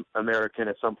for the American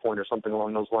at some point or something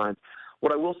along those lines.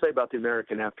 What I will say about the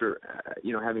American after,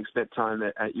 having spent time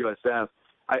at USF,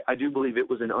 I do believe it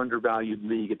was an undervalued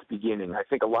league at the beginning. I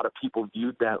think a lot of people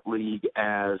viewed that league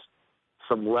as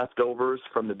some leftovers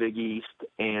from the Big East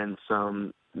and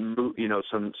some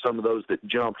of those that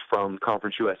jumped from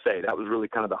Conference USA. That was really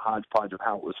kind of the hodgepodge of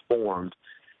how it was formed.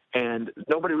 And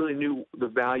nobody really knew the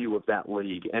value of that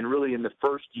league. And really in the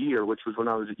first year, which was when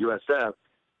I was at USF,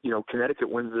 Connecticut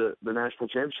wins the national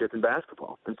championship in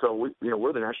basketball. And so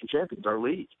we're the national champions, our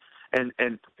league. And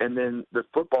then the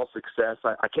football success,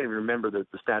 I can't even remember the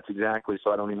stats exactly,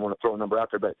 so I don't even want to throw a number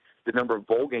out there, but the number of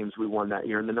bowl games we won that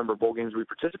year and the number of bowl games we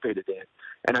participated in.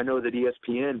 And I know that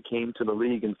ESPN came to the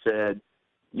league and said,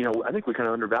 I think we kind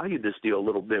of undervalued this deal a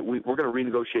little bit. We're going to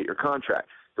renegotiate your contract.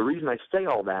 The reason I say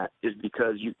all that is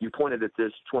because you pointed at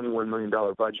this $21 million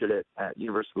budget at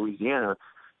University of Louisiana.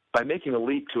 By making a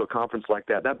leap to a conference like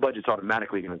that, that budget's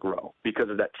automatically going to grow because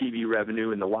of that TV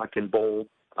revenue and the lock-in bowl,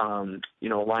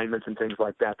 alignments and things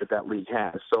like that league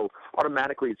has. So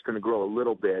automatically it's going to grow a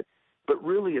little bit. But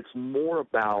really it's more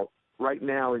about, right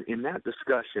now in that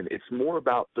discussion, it's more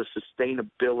about the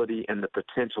sustainability and the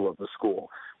potential of the school,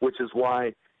 which is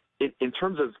why in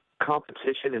terms of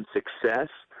competition and success,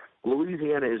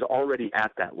 Louisiana is already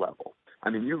at that level. I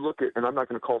mean, you look at, and I'm not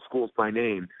going to call schools by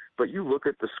name, but you look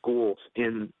at the schools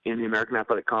in the American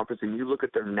Athletic Conference and you look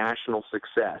at their national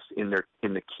success in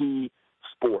the key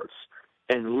sports,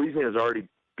 and Louisiana is already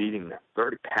beating them. They're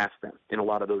already past them in a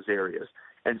lot of those areas.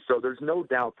 And so there's no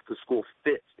doubt that the school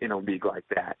fits in a league like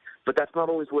that. But that's not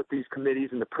always what these committees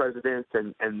and the presidents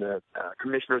and the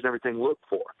commissioners and everything look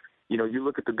for. You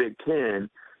look at the Big Ten,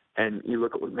 and you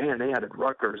look at, they added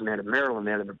Rutgers and they added Maryland,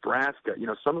 they added Nebraska.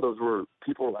 Some of those were,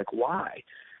 people were like, why?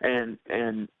 And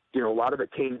a lot of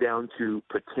it came down to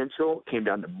potential, came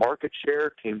down to market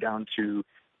share, came down to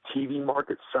TV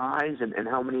market size and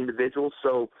how many individuals.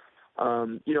 So,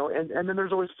 and then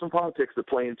there's always some politics that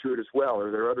play into it as well. Are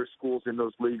there other schools in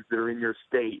those leagues that are in your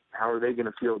state? How are they going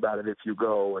to feel about it if you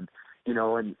go? And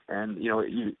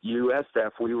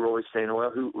USF, we were always saying, well,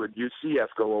 who would UCF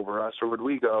go over us, or would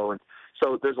we go? And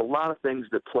so there's a lot of things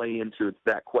that play into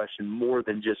that question more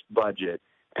than just budget.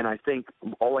 And I think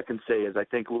all I can say is I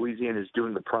think Louisiana is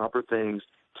doing the proper things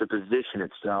to position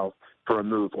itself for a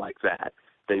move like that.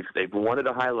 They've won at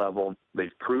a high level.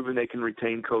 They've proven they can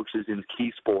retain coaches in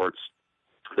key sports.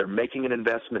 They're making an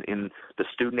investment in the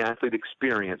student-athlete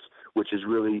experience, which is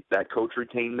really that coach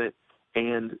retainment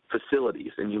and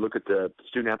facilities. And you look at the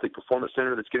Student-Athlete Performance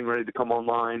Center that's getting ready to come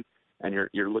online. and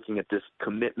you're looking at this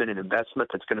commitment and investment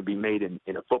that's going to be made in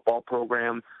a football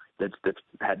program that's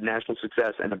had national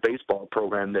success, and a baseball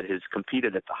program that has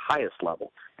competed at the highest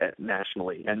level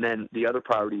nationally. And then the other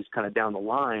priorities kind of down the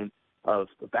line of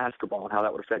basketball and how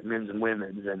that would affect men's and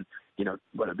women's, and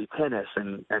whether it be tennis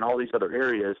and all these other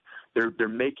areas. They're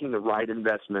making the right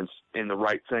investments in the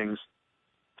right things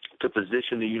to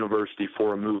position the university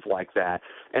for a move like that.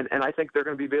 And I think they're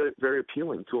going to be very, very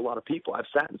appealing to a lot of people. I've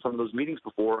sat in some of those meetings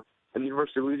before, and the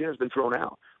University of Louisiana has been thrown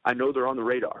out. I know they're on the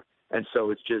radar. And so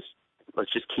it's just,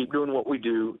 let's just keep doing what we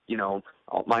do.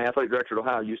 My athletic director at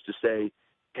Ohio used to say,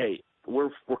 hey, we're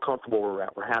comfortable where we're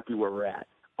at. We're happy where we're at.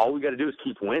 All we got to do is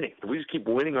keep winning. If we just keep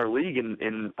winning our league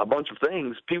in a bunch of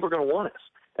things, people are going to want us.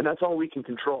 And that's all we can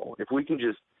control. If we can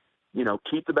just,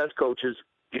 keep the best coaches,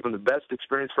 give them the best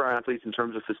experience for our athletes in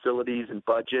terms of facilities and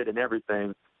budget and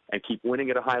everything, and keep winning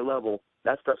at a high level,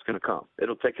 that stuff's going to come.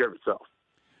 It'll take care of itself.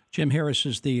 Jim Harris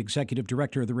is the executive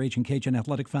director of the Ragin Cajun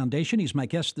Athletic Foundation. He's my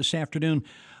guest this afternoon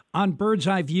on Bird's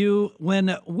Eye View.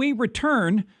 When we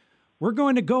return, we're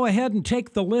going to go ahead and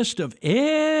take the list of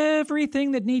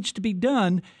everything that needs to be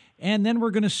done, and then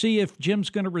we're going to see if Jim's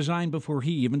going to resign before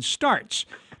he even starts.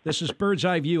 This is Bird's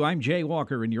Eye View. I'm Jay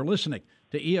Walker, and you're listening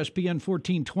to ESPN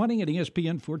 1420 at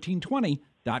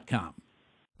ESPN1420.com.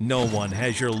 No one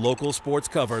has your local sports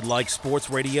covered like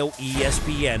Sports Radio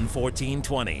ESPN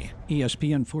 1420.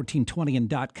 ESPN 1420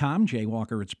 and .com. Jay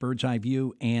Walker, it's Bird's Eye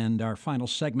View, and our final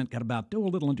segment got about a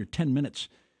little under 10 minutes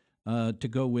to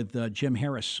go with Jim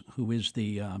Harris, who is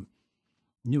the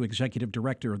new executive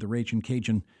director of the Ragin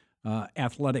Cajun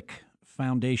Athletic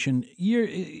Foundation.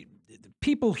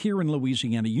 People here in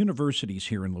Louisiana, universities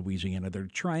here in Louisiana, they're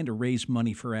trying to raise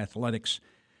money for athletics,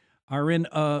 are in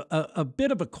a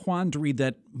bit of a quandary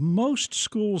that most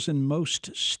schools in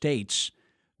most states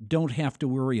don't have to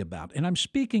worry about. And I'm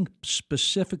speaking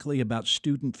specifically about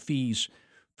student fees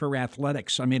for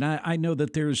athletics. I mean, I know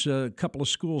that there's a couple of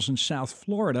schools in South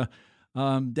Florida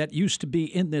that used to be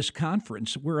in this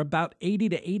conference where about 80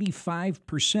 to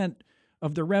 85%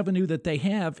 of the revenue that they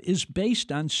have is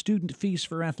based on student fees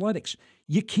for athletics.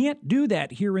 You can't do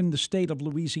that here in the state of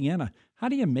Louisiana. How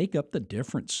do you make up the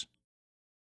difference?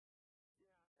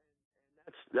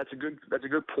 That's a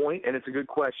good point, and it's a good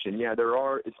question. Yeah,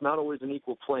 it's not always an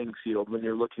equal playing field when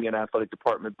you're looking at athletic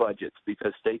department budgets,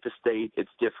 because state to state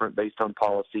it's different based on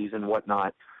policies and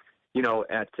whatnot.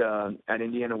 At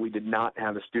Indiana, we did not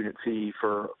have a student fee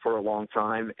for a long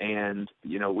time, and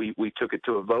we took it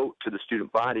to a vote to the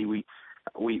student body. We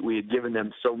had given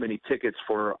them so many tickets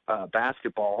for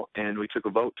basketball, and we took a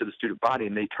vote to the student body,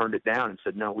 and they turned it down and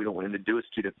said, no, we don't want them to do a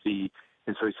student fee.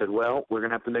 And so he said, well, we're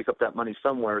going to have to make up that money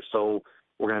somewhere, so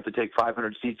we're going to have to take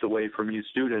 500 seats away from you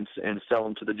students and sell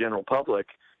them to the general public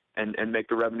and make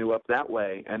the revenue up that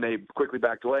way. And they quickly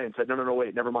backed away and said, no,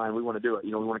 wait, never mind. We want to do it.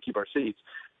 We want to keep our seats.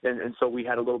 And so we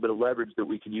had a little bit of leverage that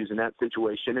we could use in that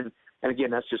situation. And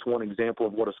again, that's just one example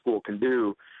of what a school can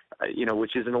do,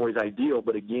 which isn't always ideal.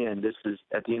 But again, this is,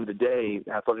 at the end of the day,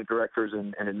 athletic directors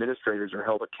and administrators are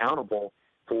held accountable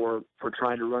for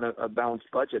trying to run a balanced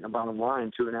budget and a bottom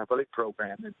line to an athletic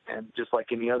program, and just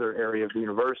like any other area of the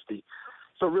university.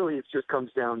 So really it just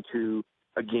comes down to,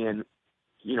 again,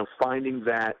 finding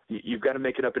that you've got to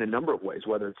make it up in a number of ways,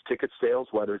 whether it's ticket sales,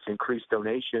 whether it's increased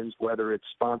donations, whether it's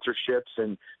sponsorships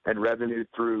and revenue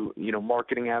through,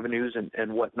 marketing avenues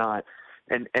and whatnot.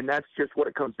 And that's just what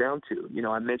it comes down to.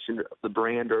 I mentioned the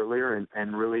brand earlier,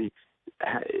 and really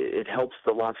it helps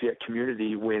the Lafayette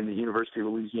community when the University of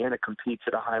Louisiana competes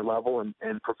at a high level and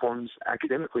performs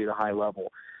academically at a high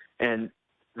level. And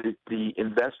the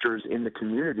investors in the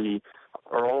community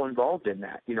are all involved in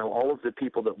that. All of the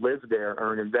people that live there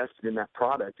are invested in that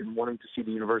product and wanting to see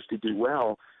the university do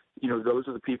well. Those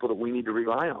are the people that we need to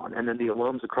rely on. And then the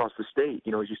alums across the state,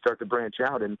 as you start to branch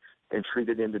out and treat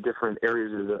it into different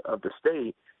areas of the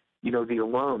state, the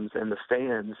alums and the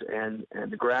fans and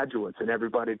the graduates and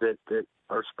everybody that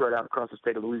are spread out across the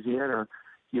state of Louisiana,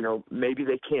 maybe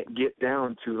they can't get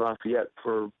down to Lafayette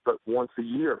but once a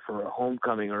year for a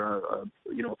homecoming or a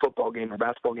football game or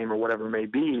basketball game or whatever it may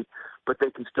be, but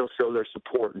they can still show their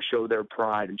support and show their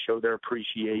pride and show their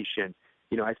appreciation.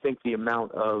 I think the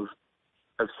amount of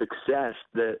success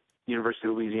that the University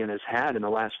of Louisiana has had in the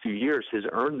last few years has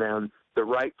earned them the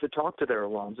right to talk to their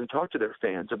alums and talk to their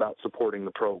fans about supporting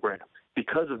the program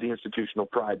because of the institutional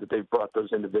pride that they've brought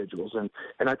those individuals. And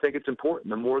I think it's important.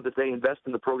 The more that they invest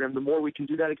in the program, the more we can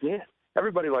do that again.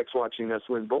 Everybody likes watching us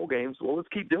win bowl games. Well, let's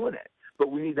keep doing it.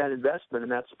 But we need that investment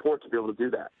and that support to be able to do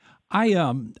that.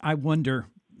 I wonder,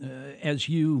 as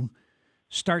you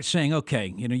start saying,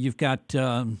 okay, you've got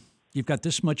You've got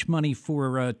this much money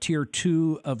for Tier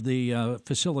 2 of the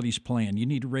facilities plan. You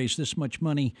need to raise this much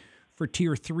money for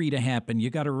Tier 3 to happen. You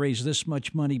got to raise this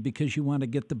much money because you want to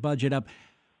get the budget up.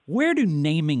 Where do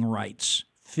naming rights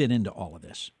fit into all of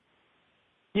this?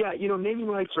 Yeah, naming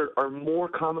rights are more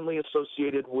commonly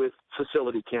associated with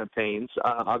facility campaigns,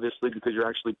 obviously, because you're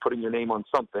actually putting your name on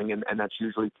something, and that's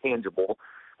usually tangible.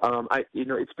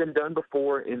 It's been done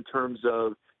before in terms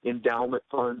of endowment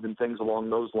funds and things along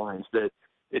those lines, that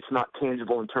it's not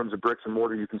tangible in terms of bricks and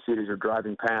mortar. You can see it as you're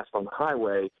driving past on the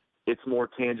highway. It's more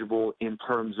tangible in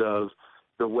terms of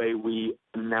the way we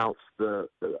announce the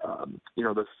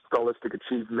scholastic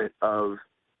achievement of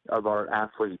our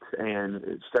athletes and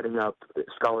setting up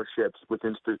scholarships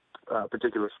within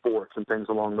particular sports and things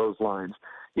along those lines.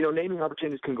 Naming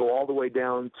opportunities can go all the way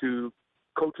down to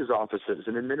coaches' offices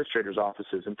and administrators'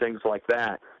 offices and things like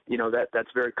that. That's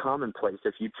very commonplace.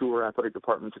 If you tour athletic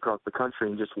departments across the country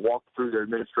and just walk through their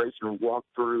administration or walk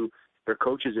through their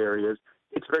coaches' areas,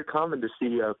 it's very common to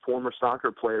see a former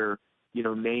soccer player,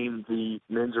 name the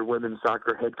men's or women's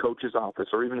soccer head coach's office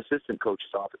or even assistant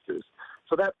coach's offices.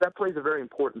 So that plays a very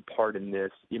important part in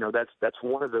this. That's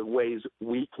one of the ways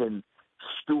we can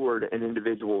steward an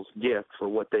individual's gift for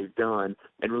what they've done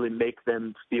and really make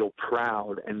them feel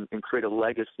proud and create a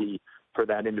legacy for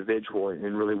that individual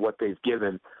and really what they've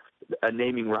given. A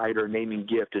naming right or a naming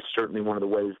gift is certainly one of the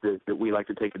ways that we like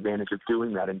to take advantage of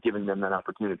doing that and giving them that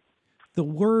opportunity. The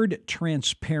word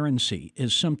transparency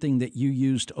is something that you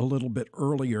used a little bit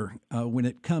earlier when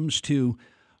it comes to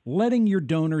letting your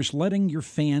donors, letting your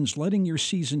fans, letting your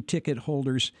season ticket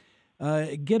holders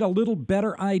get a little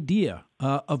better idea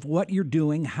of what you're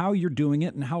doing, how you're doing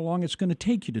it, and how long it's going to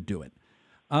take you to do it.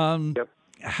 Yep.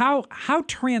 How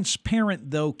transparent,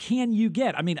 though, can you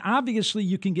get? I mean, obviously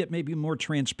you can get maybe more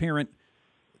transparent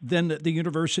than the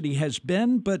university has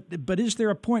been, but is there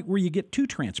a point where you get too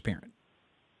transparent?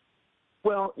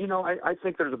 Well, I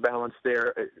think there's a balance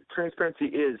there. Transparency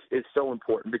is so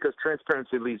important because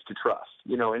transparency leads to trust,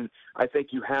 and I think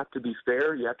you have to be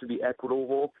fair, you have to be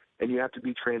equitable, and you have to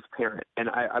be transparent. And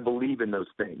I believe in those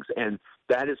things, and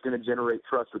that is going to generate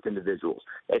trust with individuals.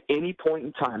 At any point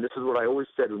in time, this is what I always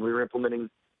said when we were implementing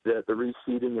the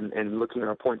reseeding and looking at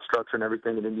our point structure and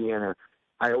everything in Indiana,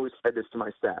 I always said this to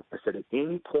my staff. I said, at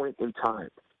any point in time,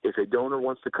 if a donor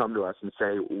wants to come to us and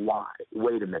say, why?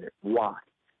 Wait a minute, why?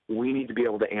 We need to be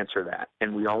able to answer that,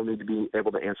 and we all need to be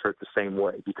able to answer it the same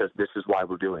way because this is why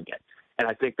we're doing it. And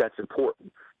I think that's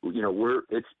important.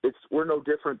 We're no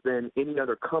different than any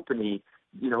other company.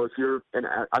 If you're, and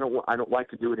I don't like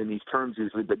to do it in these terms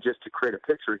usually, but just to create a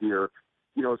picture here,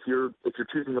 if you're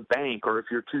choosing a bank or if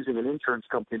you're choosing an insurance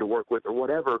company to work with or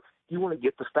whatever, you want to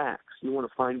get the facts. You want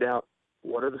to find out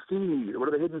what are the fees, what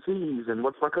are the hidden fees, and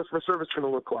what's my customer service going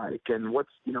to look like, and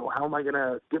how am I going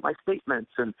to get my statements,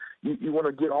 and you want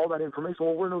to get all that information.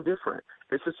 Well, we're no different.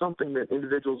 This is something that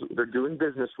individuals, they're doing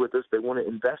business with us, they want to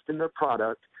invest in their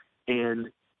product, and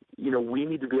we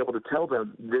need to be able to tell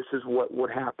them this is what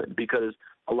would happen, because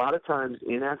a lot of times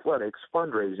in athletics,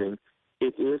 fundraising,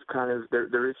 it is kind of,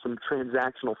 there is some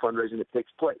transactional fundraising that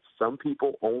takes place. Some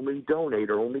people only donate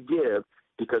or only give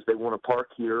because they want to park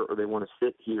here or they want to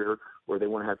sit here or they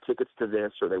want to have tickets to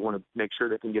this or they want to make sure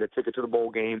they can get a ticket to the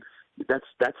bowl game.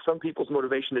 That's some people's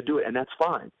motivation to do it, and that's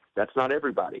fine. That's not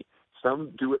everybody.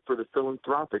 Some do it for the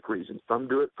philanthropic reasons. Some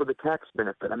do it for the tax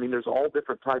benefit. I mean, there's all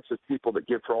different types of people that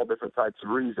give for all different types of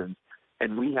reasons,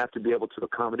 and we have to be able to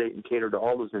accommodate and cater to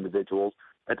all those individuals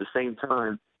at the same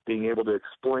time being able to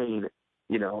explain,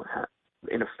 in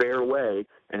a fair way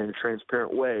and in a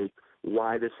transparent way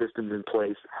why the system's in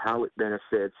place, how it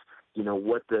benefits,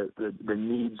 what the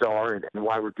needs are and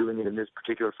why we're doing it in this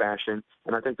particular fashion.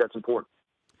 And I think that's important.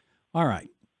 All right.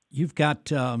 You've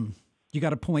got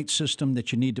a point system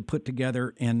that you need to put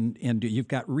together and do. You've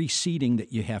got reseeding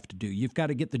that you have to do. You've got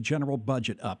to get the general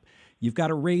budget up. You've got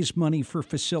to raise money for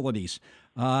facilities.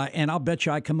 And I'll bet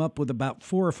you I come up with about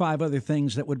 4 or 5 other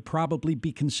things that would probably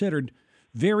be considered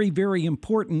very, very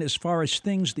important as far as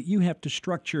things that you have to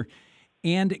structure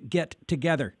and get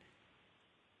together.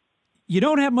 You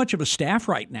don't have much of a staff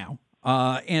right now,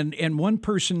 and one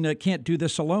person can't do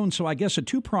this alone. So I guess a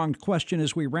two-pronged question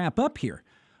as we wrap up here.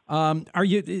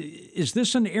 Is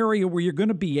this an area where you're going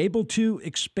to be able to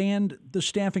expand the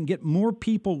staff and get more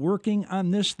people working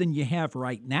on this than you have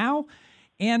right now?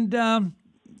 And how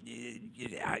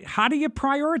do you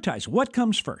prioritize? What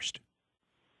comes first?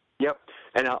 Yep.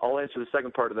 And I'll answer the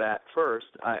second part of that first.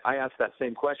 I asked that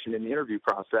same question in the interview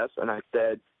process, and I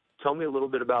said, tell me a little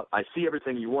bit about, I see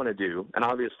everything you want to do, and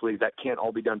obviously that can't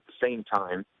all be done at the same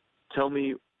time. Tell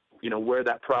me where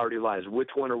that priority lies. Which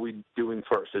one are we doing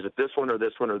first? Is it this one or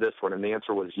this one or this one? And the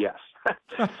answer was yes.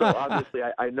 So obviously,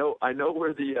 I know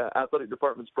where the athletic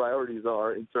department's priorities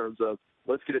are in terms of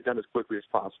let's get it done as quickly as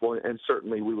possible, and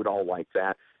certainly we would all like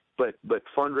that. But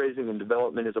fundraising and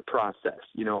development is a process.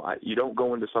 You don't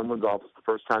go into someone's office the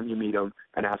first time you meet them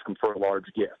and ask them for a large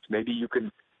gift. Maybe you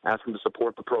can ask them to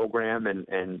support the program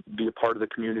and be a part of the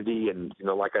community. And,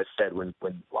 like I said, when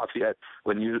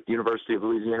University of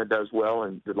Louisiana does well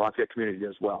and the Lafayette community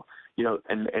does well,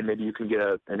 and maybe you can get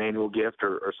an annual gift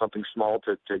or something small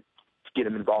to get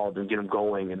them involved and get them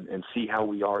going and see how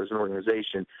we are as an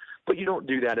organization. But you don't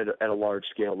do that at a large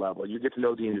scale level. You get to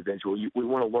know the individual. We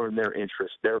want to learn their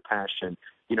interests, their passion,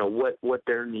 what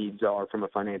their needs are from a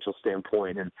financial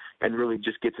standpoint, and really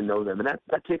just get to know them. And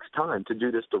that takes time to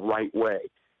do this the right way.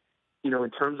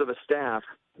 In terms of a staff,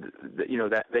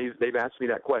 that they've asked me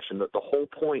that question. That the whole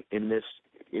point in this,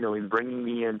 in bringing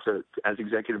me in as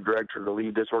executive director to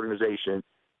lead this organization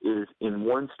is, in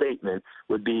one statement,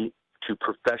 would be to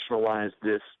professionalize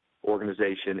this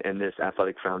organization and this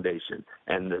athletic foundation.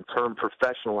 And the term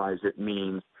professionalize it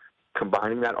means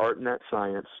combining that art and that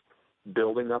science,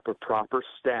 building up a proper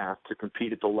staff to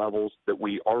compete at the levels that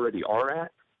we already are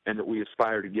at and that we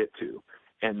aspire to get to.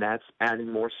 And that's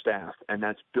adding more staff, and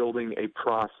that's building a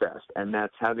process, and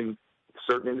that's having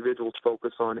certain individuals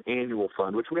focus on annual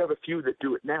fund, which we have a few that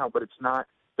do it now, but it's not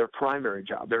their primary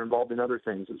job. They're involved in other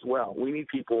things as well. We need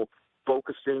people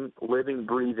focusing, living,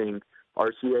 breathing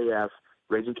RCAF,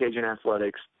 Ragin Cajun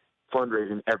Athletics,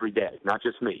 fundraising every day, not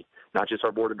just me, not just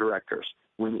our board of directors,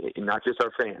 not just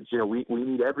our fans. We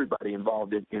need everybody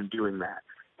involved in doing that.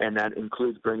 And that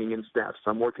includes bringing in staff,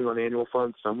 some working on annual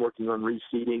funds, some working on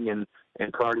reseeding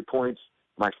and priority points,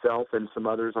 myself and some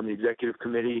others on the executive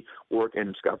committee,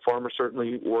 and Scott Farmer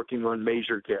certainly working on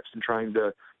major gifts and trying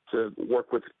to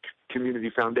work with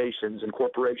community foundations and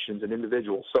corporations and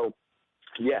individuals. So,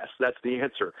 yes, that's the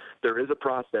answer. There is a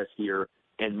process here,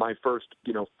 and my first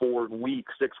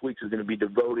 6 weeks is going to be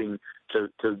devoting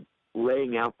to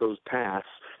laying out those paths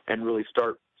and really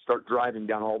start driving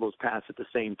down all those paths at the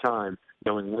same time,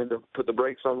 knowing when to put the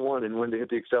brakes on one and when to hit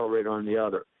the accelerator on the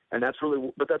other. And that's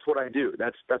what I do.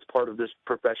 That's part of this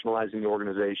professionalizing the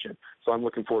organization. So I'm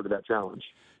looking forward to that challenge.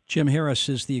 Jim Harris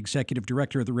is the executive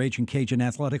director of the Ragin Cajun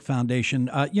Athletic Foundation.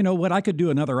 You know what? I could do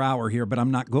another hour here, but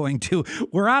I'm not going to.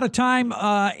 We're out of time,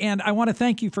 and I want to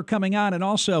thank you for coming on, and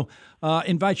also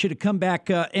invite you to come back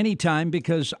anytime,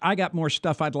 because I got more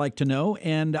stuff I'd like to know,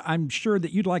 and I'm sure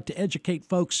that you'd like to educate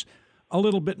folks a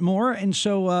little bit more. And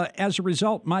so as a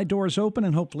result, my door is open,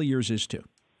 and hopefully yours is too.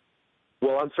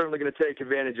 Well, I'm certainly going to take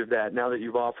advantage of that now that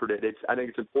you've offered it. I think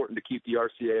it's important to keep the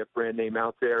RCAF brand name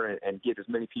out there and get as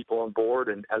many people on board.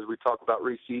 And as we talk about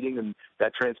reseeding and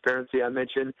that transparency I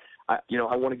mentioned, I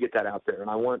want to get that out there, and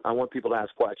I want people to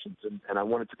ask questions, and I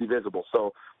want it to be visible.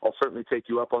 So I'll certainly take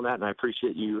you up on that, and I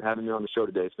appreciate you having me on the show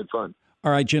today. It's been fun.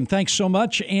 All right, Jim, thanks so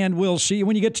much, and we'll see you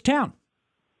when you get to town.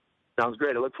 Sounds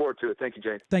great. I look forward to it. Thank you,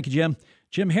 Jay. Thank you, Jim.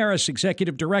 Jim Harris,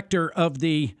 Executive Director of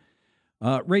the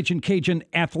Ragin Cajun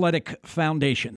Athletic Foundation.